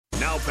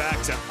Now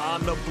back to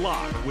On the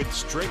Block with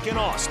Strick and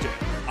Austin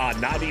on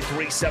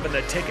 93.7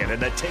 The Ticket and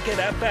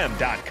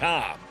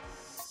theticketfm.com.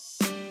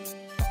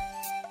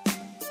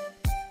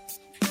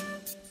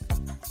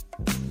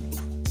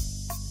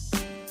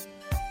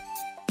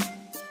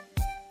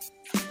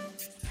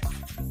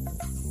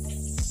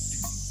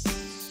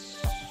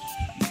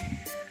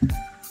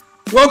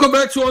 Welcome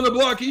back to On the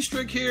Block.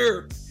 Strick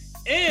here.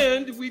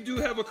 And we do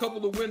have a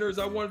couple of winners.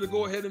 I wanted to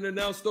go ahead and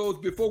announce those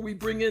before we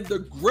bring in the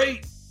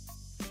great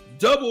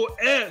Double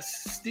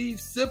S, Steve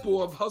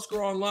Sipple of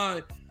Husker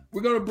Online.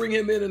 We're going to bring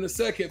him in a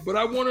second, but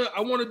I want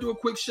to do a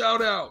quick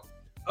shout out.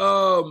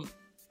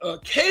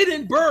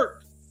 Caden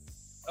Burke,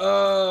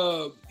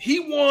 he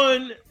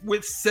won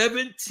with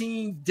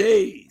 17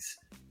 days.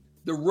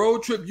 The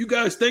road trip. You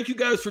guys, thank you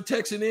guys for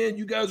texting in.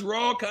 You guys were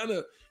all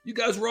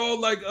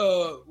like,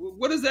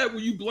 what is that? Where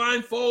you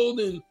blindfold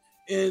and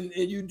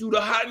you do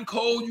the hot and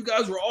cold. You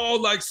guys were all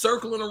like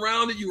circling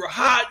around it. You were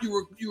hot.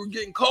 You were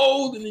getting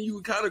cold, and then you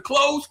were kind of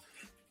close.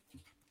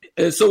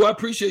 And so I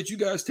appreciate you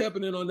guys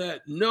tapping in on that.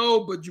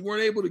 No, but you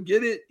weren't able to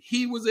get it.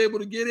 He was able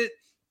to get it.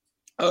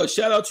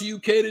 Shout out to you,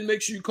 Caden.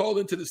 Make sure you call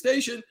into the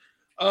station.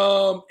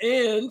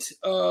 And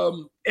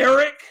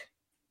Eric,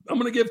 I'm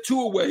going to give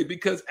two away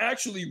because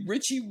actually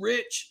Richie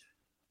Rich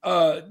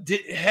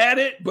had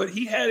it, but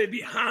he had it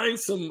behind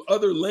some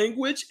other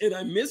language, and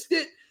I missed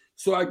it.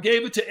 So I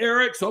gave it to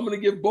Eric. So I'm going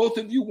to give both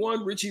of you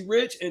one, Richie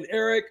Rich and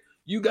Eric.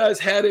 You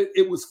guys had it.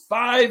 It was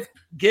 5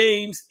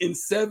 games in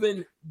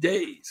 7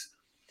 days.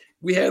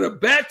 We had a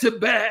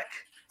back-to-back.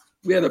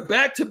 We had a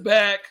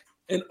back-to-back,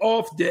 an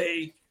off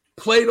day,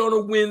 played on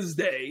a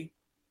Wednesday,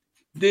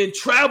 then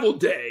travel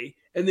day,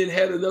 and then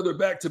had another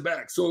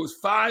back-to-back. So it was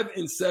 5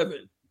 and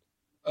 7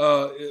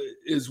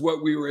 is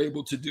what we were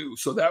able to do.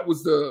 So that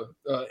was the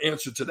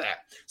answer to that.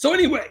 So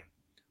anyway,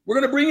 we're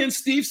going to bring in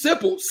Steve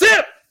Sipple.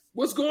 Sip,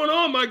 what's going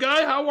on, my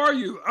guy? How are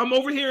you? I'm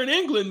over here in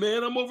England,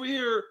 man. I'm over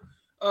here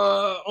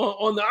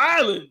on the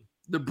island,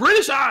 the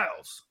British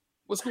Isles.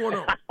 What's going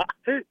on?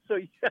 So,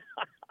 yeah.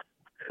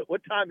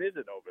 What time is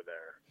it over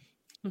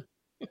there?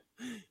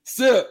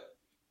 Sip,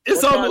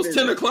 it's what almost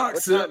 10 o'clock,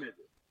 what Sip. Time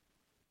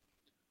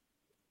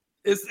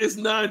is it? It's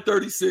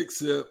 9:36,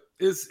 Sip.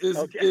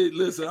 Okay.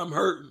 Listen, I'm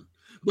hurting,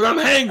 but I'm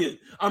hanging.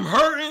 I'm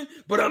hurting,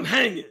 but I'm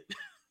hanging.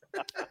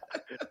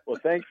 Well,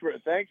 thanks for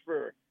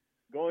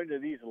going to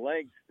these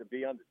lengths to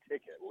be on the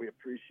ticket. We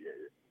appreciate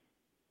it.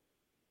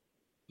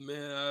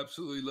 Man, I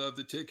absolutely love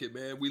the ticket,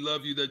 man. We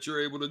love you that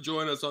you're able to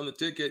join us on the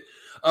ticket.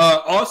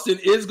 Austin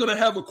is going to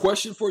have a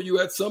question for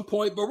you at some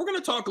point, but we're going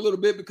to talk a little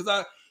bit because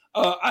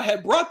I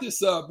had brought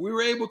this up. We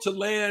were able to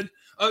land.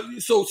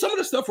 So some of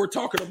the stuff we're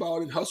talking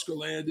about in Husker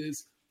land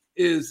is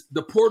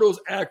the portal's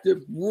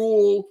active.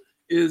 Rule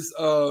is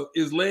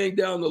laying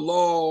down the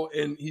law,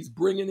 and he's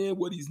bringing in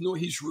what he's doing.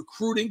 He's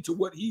recruiting to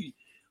what he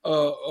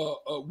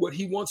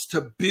wants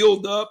to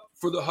build up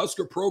for the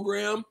Husker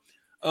program.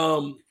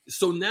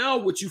 So now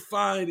what you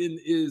find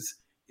is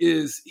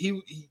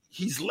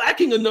he's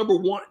lacking a number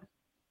one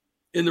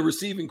in the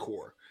receiving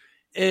corps.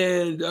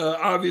 And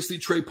obviously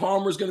Trey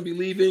Palmer is going to be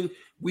leaving.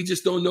 We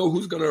just don't know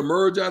who's going to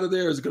emerge out of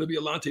there. Is it going to be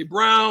Alante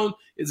Brown?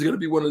 Is it going to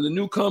be one of the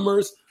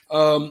newcomers?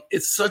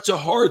 It's such a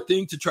hard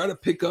thing to try to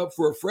pick up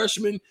for a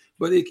freshman,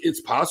 but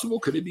it's possible.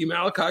 Could it be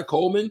Malachi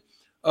Coleman?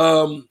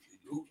 Who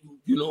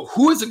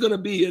is it going to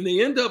be? And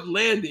they end up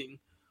landing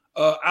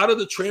out of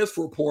the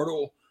transfer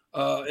portal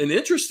an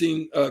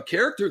interesting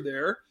character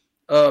there,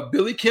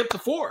 Billy Kemp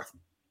IV.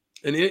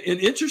 An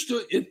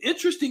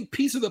interesting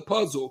piece of the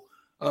puzzle.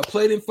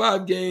 Played in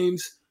 5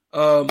 games,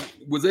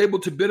 was able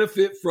to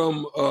benefit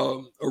from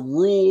a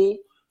rule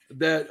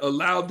that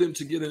allowed them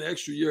to get an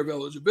extra year of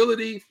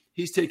eligibility.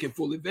 He's taken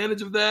full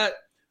advantage of that.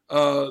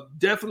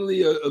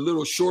 Definitely a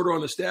little shorter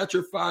on the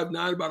stature,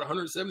 5'9", about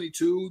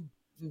 172,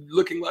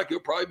 looking like he'll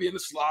probably be in the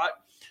slot.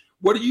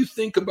 What do you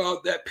think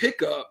about that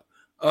pickup?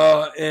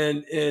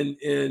 And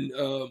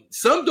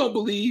some don't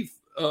believe,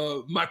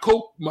 my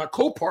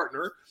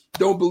co-partner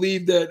don't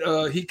believe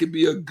that he could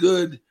be a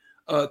good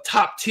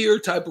top tier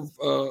type of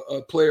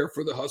player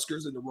for the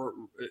Huskers in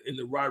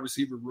the wide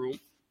receiver room,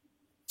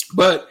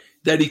 but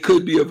that he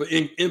could be of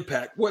an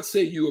impact. What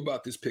say you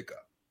about this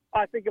pickup?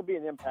 I think it'll be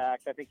an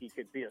impact. I think he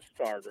could be a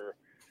starter.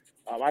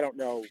 I don't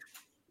know.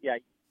 Yeah,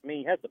 I mean,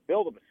 he has to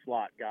build him a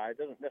slot guy. It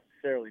doesn't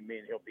necessarily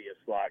mean he'll be a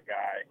slot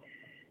guy.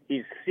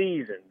 He's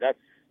seasoned.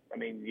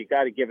 You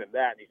got to give him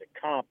that. He's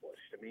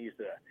accomplished. I mean,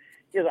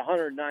 he has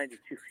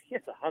 192. He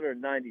has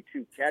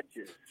 192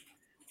 catches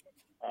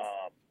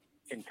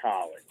in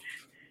college.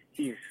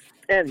 He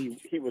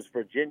was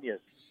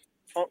Virginia's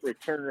punt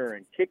returner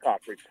and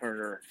kickoff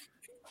returner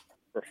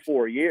for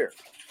 4 years.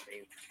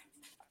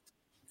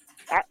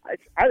 I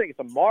think it's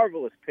a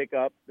marvelous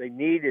pickup. They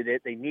needed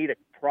it. They needed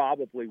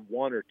probably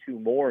 1 or 2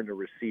 more in the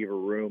receiver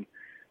room.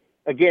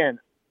 Again,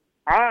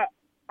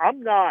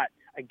 I'm not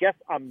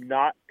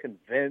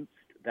convinced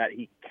that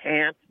he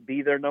can't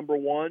be their number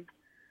one.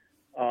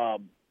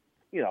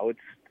 It's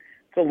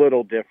a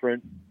little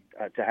different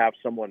to have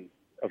someone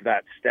of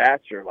that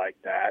stature like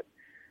that.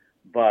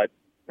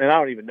 And I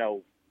don't even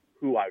know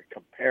who I would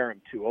compare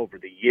him to over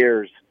the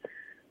years.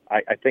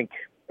 I think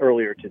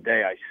earlier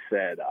today I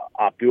said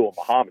Abdul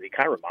Muhammad. He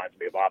kind of reminds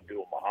me of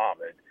Abdul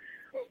Muhammad.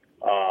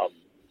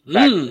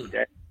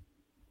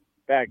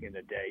 Back in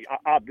the day,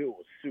 Abdul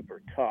was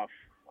super tough.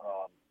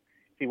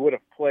 If he would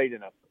have played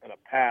in a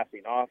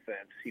passing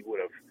offense, he would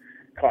have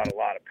caught a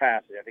lot of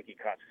passes. I think he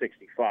caught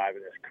 65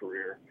 in his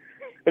career.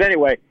 But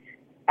anyway,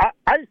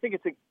 I just think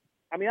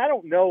I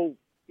don't know.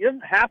 He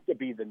doesn't have to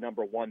be the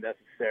number one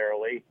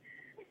necessarily.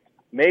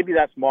 Maybe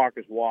that's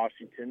Marcus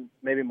Washington.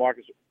 Maybe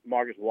Marcus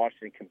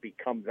Washington can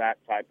become that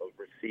type of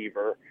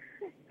receiver,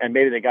 and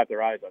maybe they got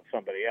their eyes on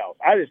somebody else.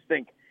 I just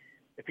think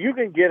if you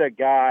can get a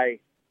guy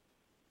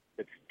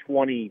that's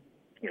 3-4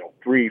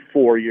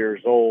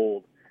 years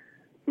old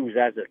who's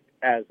as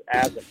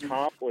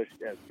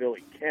accomplished as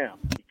Billy Kemp,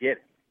 you get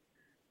it.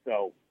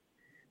 So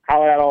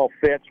how that all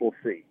fits, we'll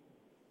see.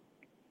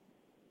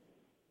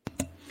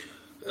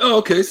 Oh,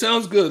 okay,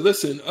 sounds good.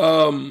 Listen,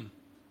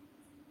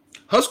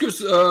 Huskers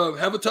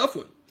have a tough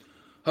one.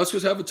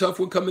 Huskers have a tough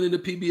one coming into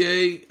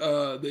PBA.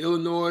 The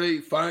Illinois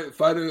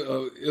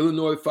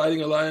Fighting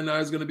Illini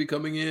is going to be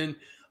coming in,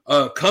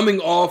 coming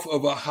off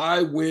of a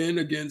high win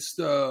against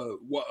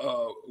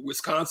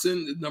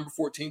Wisconsin, the number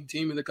 14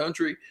 team in the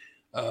country.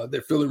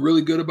 They're feeling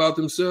really good about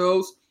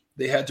themselves.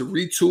 They had to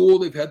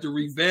retool. They've had to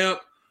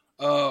revamp.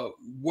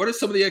 What are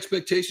some of the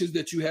expectations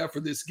that you have for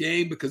this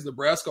game? Because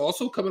Nebraska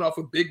also coming off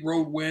a big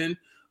road win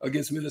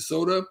against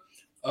Minnesota.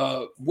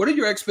 What are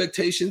your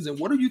expectations, and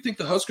what do you think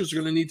the Huskers are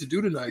going to need to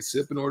do tonight,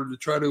 Sip, in order to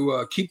try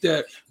to keep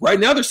that? Right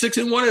now, they're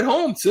 6-1 at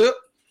home, Sip.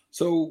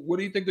 So, what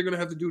do you think they're going to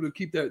have to do to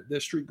keep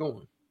that streak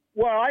going?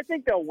 Well, I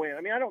think they'll win.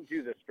 I mean, I don't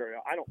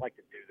like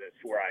to do this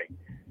where I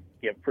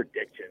give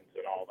predictions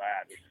and all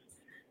that. There's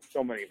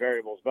so many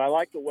variables, but I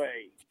like the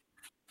way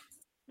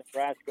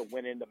Nebraska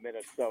went into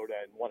Minnesota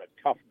and won a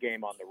tough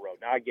game on the road.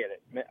 Now, I get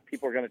it.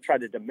 People are going to try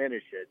to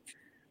diminish it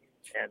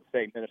and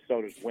say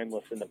Minnesota's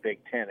winless in the Big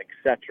Ten,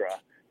 etc.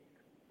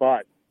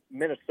 But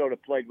Minnesota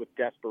played with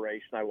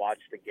desperation. I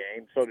watched the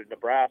game. So did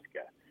Nebraska.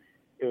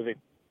 It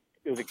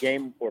was a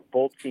game where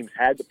both teams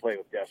had to play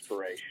with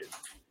desperation.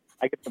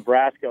 I give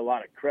Nebraska a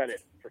lot of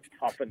credit for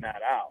toughing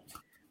that out.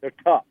 They're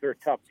tough. They're a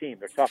tough team.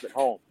 They're tough at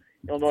home.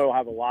 Illinois will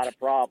have a lot of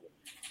problems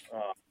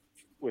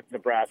with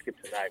Nebraska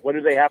tonight. What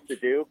do they have to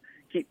do?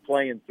 Keep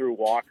playing through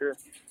Walker.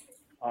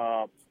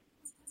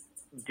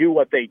 Do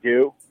what they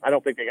do. I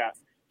really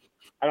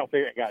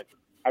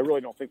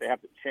don't think they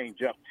have to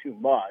change up too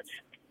much.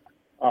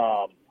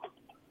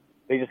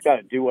 They just got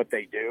to do what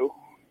they do.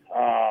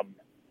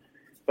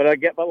 But I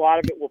get a lot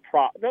of it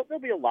there'll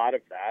be a lot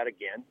of that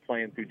again,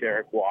 playing through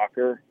Derek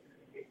Walker.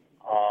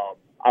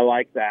 I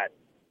like that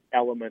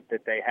element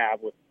that they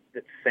have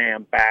that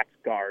Sam backs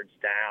guards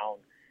down,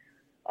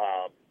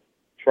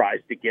 tries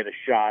to get a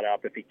shot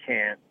up. If he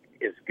can't,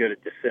 is good at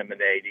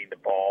disseminating the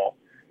ball.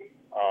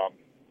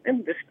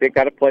 And they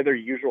got to play their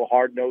usual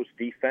hard-nosed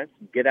defense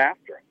and get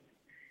after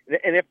him.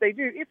 And if they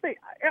do,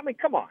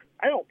 come on.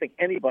 I don't think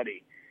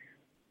anybody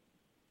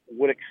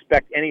would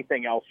expect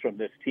anything else from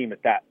this team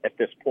at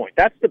this point.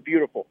 That's the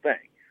beautiful thing.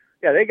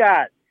 Yeah, they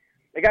got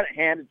it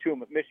handed to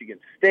them at Michigan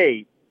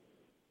State,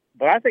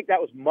 but I think that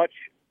was much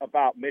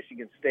about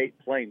Michigan State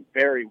playing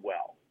very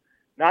well,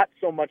 not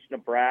so much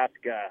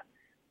Nebraska.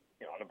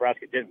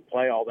 Nebraska didn't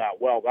play all that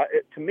well. But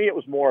to me, it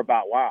was more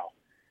about, wow,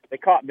 they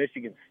caught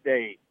Michigan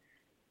State.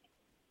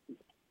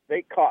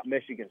 They caught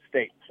Michigan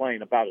State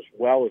playing about as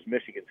well as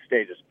Michigan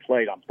State has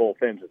played on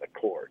both ends of the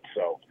court.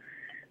 So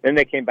then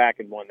they came back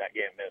and won that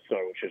game in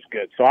Minnesota, which is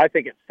good. So I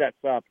think it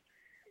sets up.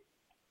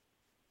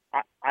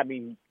 I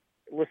mean,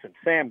 listen,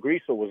 Sam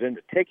Griesel was in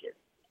the ticket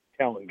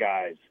telling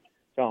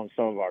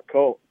some of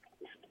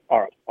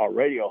our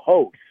radio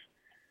hosts,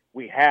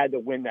 we had to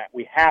win that.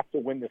 We have to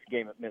win this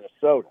game at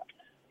Minnesota.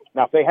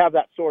 Now, if they have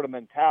that sort of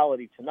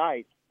mentality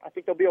tonight, I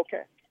think they'll be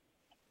okay.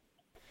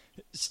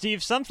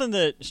 Steve, something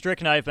that Strick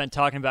and I have been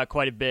talking about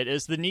quite a bit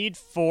is the need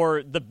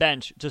for the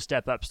bench to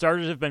step up.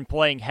 Starters have been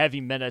playing heavy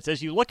minutes.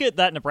 As you look at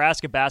that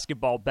Nebraska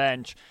basketball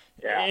bench,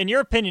 in your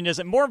opinion, is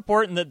it more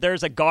important that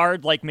there's a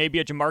guard like maybe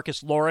a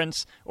Jamarcus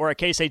Lawrence or a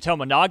Keisei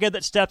Tominaga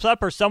that steps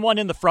up, or someone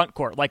in the front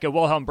court like a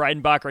Wilhelm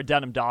Breidenbach or a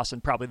Denham Dawson,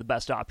 probably the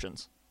best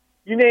options?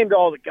 You named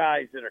all the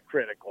guys that are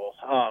critical,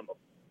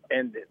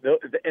 and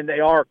they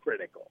are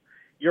critical.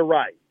 You're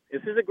right.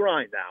 This is a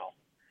grind now,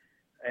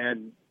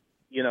 and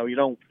you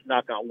don't,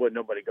 knock on wood,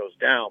 nobody goes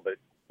down, but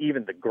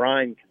even the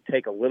grind can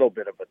take a little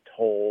bit of a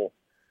toll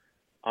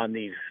on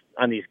these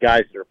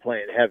guys that are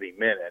playing heavy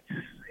minutes,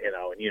 and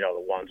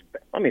the ones,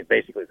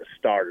 basically the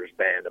starters,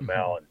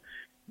 Bandamel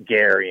and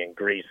Gary and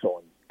Griesel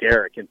and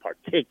Derek in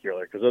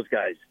particular, because those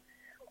guys,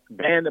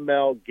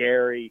 Bandamel,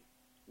 Gary,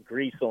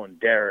 Griesel, and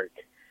Derek,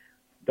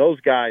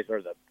 those guys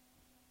are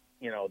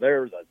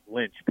they're the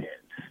linchpins.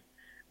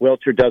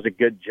 Wilcher does a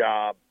good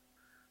job.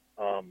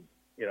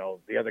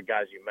 The other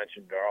guys you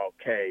mentioned are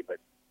okay, but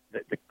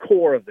the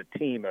core of the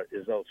team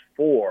is those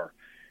four.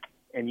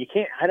 And if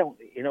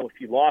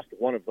you lost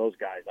one of those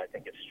guys, I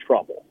think it's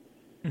trouble.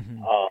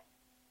 Mm-hmm.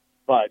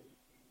 But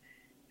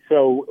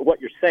so what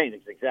you're saying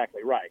is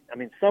exactly right. I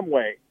mean,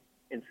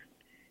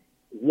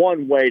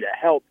 one way to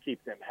help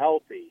keep them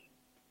healthy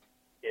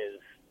is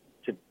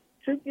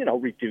to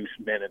reduce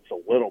minutes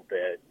a little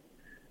bit.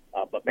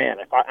 But man,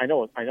 if I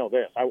know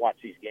this, I watch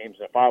these games,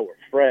 and if I were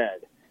Fred,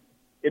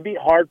 it'd be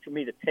hard for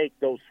me to take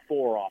those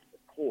 4 off the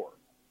court.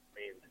 I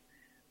mean,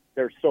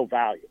 they're so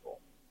valuable.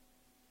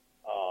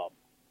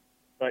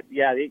 But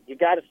yeah, you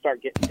got to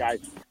start getting guys.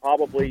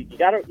 Probably you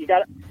got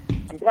to.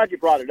 I'm glad you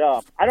brought it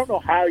up. I don't know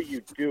how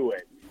you do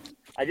it.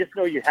 I just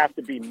know you have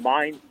to be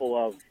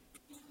mindful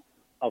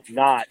of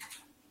not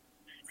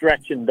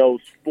stretching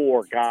those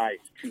 4 guys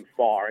too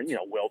far, and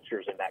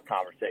Wilcher's in that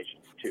conversation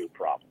too,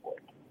 probably.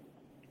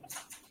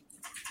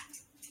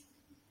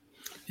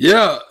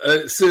 Yeah,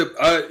 Sip,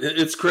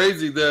 it's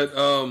crazy that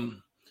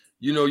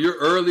you're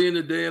early in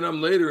the day and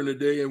I'm later in the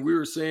day, and we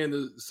were saying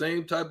the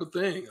same type of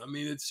thing. I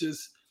mean, it's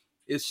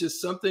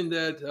just something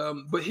that.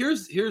 But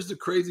here's the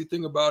crazy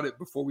thing about it.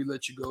 Before we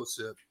let you go,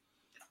 Sip,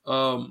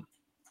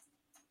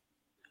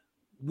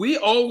 we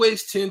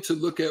always tend to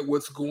look at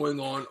what's going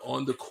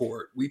on the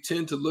court. We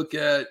tend to look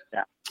at,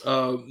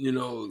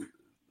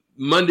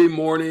 Monday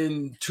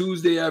morning,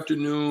 Tuesday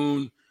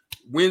afternoon,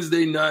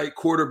 Wednesday night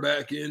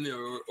quarterbacking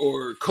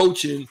or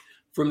coaching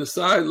from the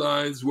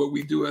sidelines, what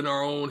we do in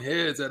our own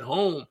heads at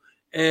home.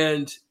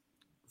 And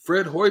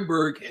Fred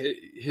Hoiberg,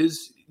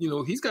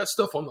 he's got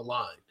stuff on the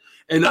line.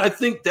 And I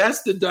think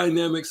that's the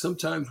dynamic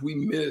sometimes we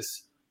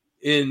miss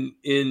in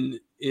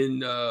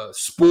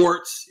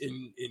sports,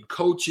 in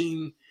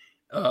coaching,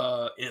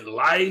 in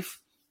life,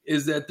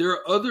 is that there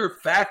are other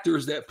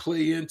factors that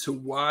play into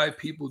why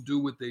people do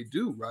what they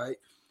do, right?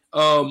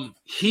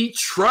 He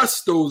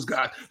trusts those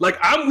guys. Like,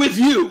 I'm with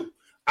you.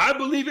 I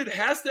believe it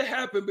has to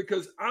happen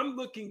because I'm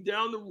looking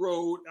down the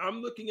road.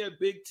 I'm looking at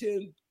Big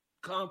Ten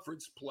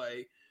conference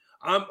play.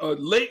 I'm a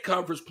late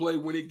conference play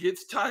when it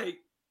gets tight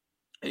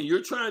and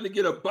you're trying to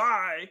get a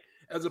bye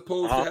as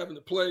opposed to having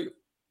to play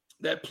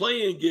that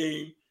playing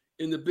game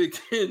in the Big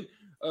Ten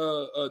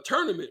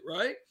tournament,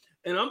 right?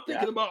 And I'm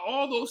thinking about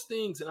all those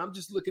things, and I'm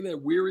just looking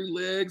at weary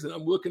legs, and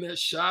I'm looking at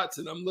shots,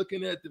 and I'm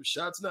looking at the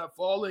shots not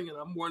falling, and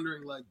I'm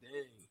wondering, like,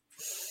 dang,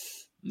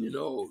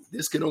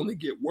 this could only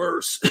get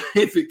worse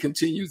if it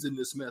continues in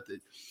this method.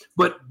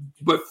 But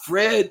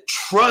Fred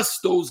trusts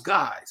those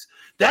guys.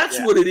 That's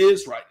what it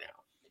is right now.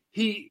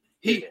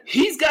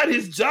 He's got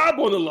his job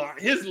on the line.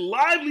 His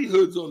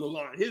livelihood's on the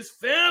line. His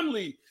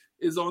family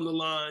is on the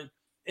line.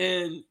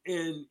 And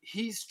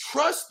he's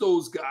trusts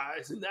those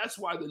guys. And that's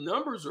why the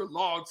numbers are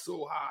logged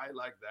so high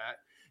like that.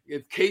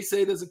 If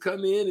Casey doesn't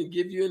come in and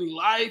give you any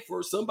life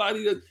or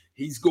somebody that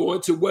he's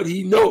going to what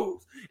he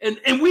knows.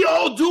 And we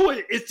all do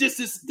it. It's just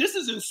this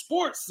is in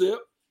sports, Sip,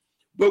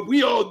 but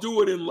we all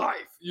do it in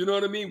life. You know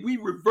what I mean? We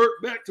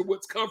revert back to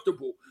what's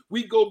comfortable.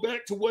 We go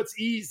back to what's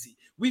easy.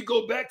 We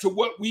go back to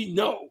what we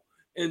know.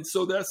 And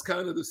so that's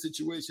kind of the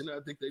situation I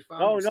think they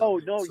found.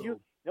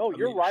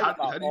 You're right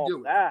about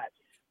all that.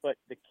 But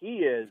the key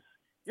is,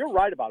 you're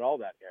right about all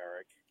that,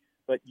 Eric,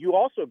 but you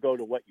also go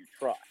to what you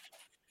trust.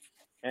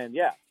 And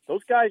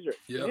those guys are,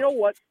 you know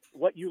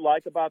what you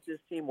like about this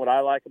team, what I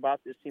like about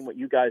this team, what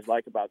you guys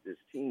like about this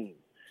team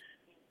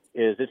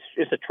is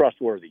it's a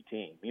trustworthy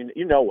team.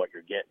 You know what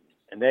you're getting,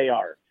 and they're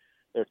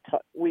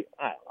tough. I don't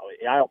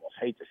know. I almost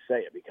hate to say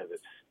it because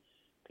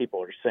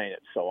people are saying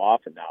it so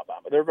often now about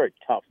them, but they're a very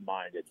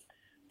tough-minded,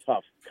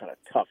 tough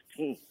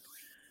team.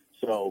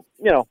 So,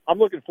 I'm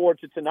looking forward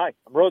to tonight.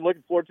 I'm really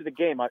looking forward to the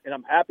game, and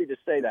I'm happy to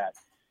say that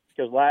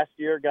because last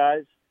year,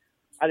 guys,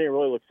 I didn't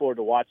really look forward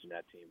to watching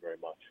that team very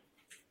much.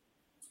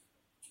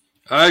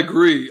 I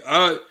agree.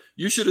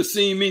 You should have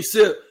seen me,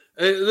 Sip.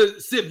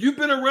 Sip, you've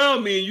been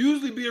around me, and you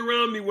usually be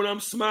around me when I'm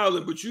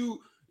smiling, but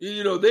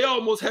they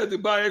almost had to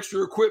buy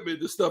extra equipment,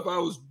 the stuff I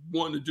was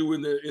wanting to do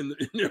in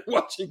there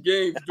watching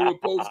games, doing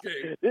post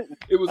game.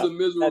 It was a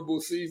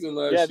miserable season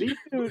last year.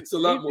 It's a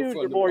lot more fun. These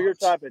dudes are more your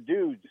type of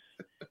dudes.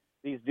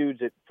 These dudes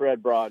that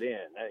Fred brought in.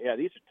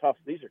 These are tough.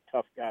 These are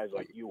tough guys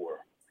like you were.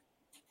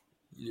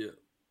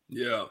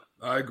 Yeah,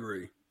 I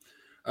agree.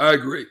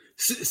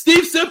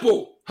 Steve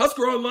Simple,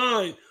 Husker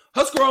Online.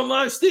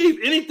 Steve,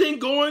 anything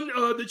going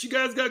that you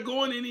guys got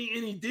going?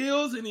 Any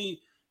deals?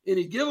 Any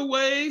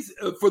giveaways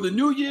for the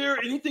new year?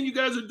 Anything you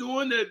guys are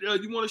doing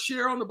that you want to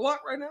share on the block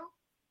right now?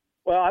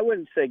 Well, I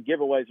wouldn't say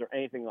giveaways or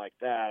anything like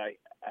that.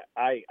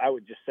 I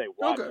would just say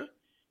watch. Okay.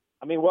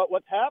 I mean,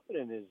 what's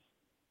happening is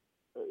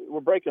we're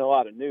breaking a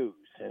lot of news,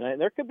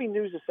 and there could be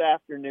news this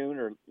afternoon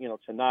or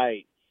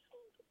tonight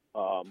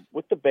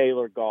with the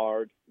Baylor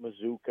guard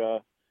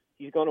Mazuka.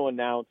 He's going to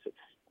announce it.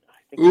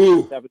 I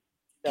think 7.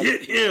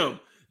 Get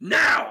him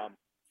now.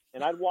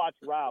 And I'd watch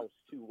Rouse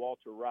too,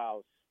 Walter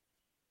Rouse.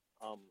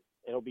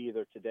 It'll be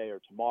either today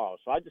or tomorrow,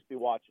 so I'd just be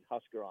watching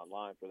Husker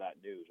Online for that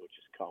news, which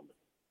is coming.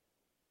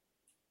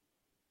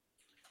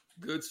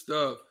 Good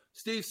stuff,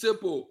 Steve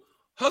Simple,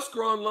 Husker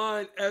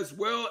Online, as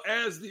well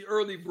as the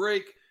early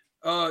break.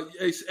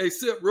 Hey,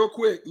 Sip, real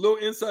quick, little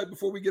insight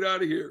before we get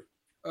out of here.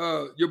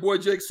 Your boy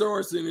Jake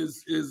Sorensen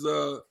is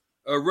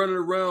running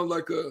around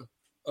like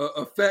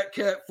a fat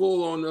cat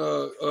full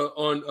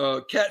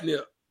on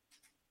catnip.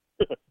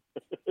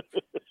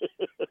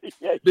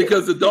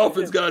 because the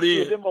Dolphins got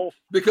in.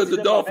 Because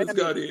the Dolphins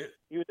got in.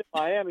 He was in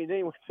Miami, then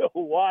he went to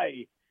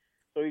Hawaii.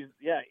 So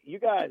you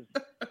guys,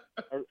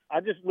 I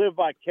just live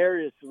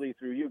vicariously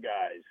through you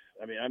guys.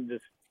 I mean, I'm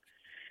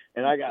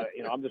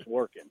just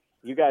working.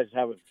 You guys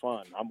having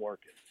fun. I'm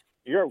working.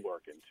 You're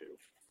working too.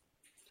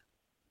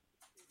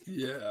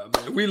 Yeah,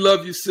 man. We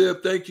love you,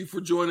 Sip. Thank you for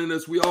joining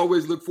us. We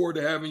always look forward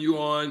to having you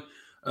on.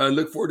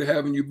 Look forward to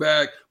having you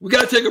back. We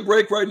got to take a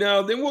break right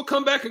now. Then we'll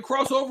come back and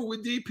cross over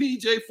with DP,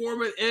 Jay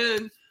Foreman,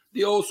 and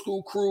the Old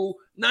School Crew.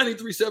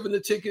 93.7 The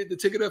Ticket,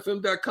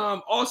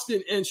 theticketfm.com.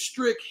 Austin and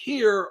Strick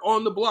here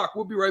on the block.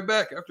 We'll be right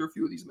back after a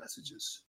few of these messages.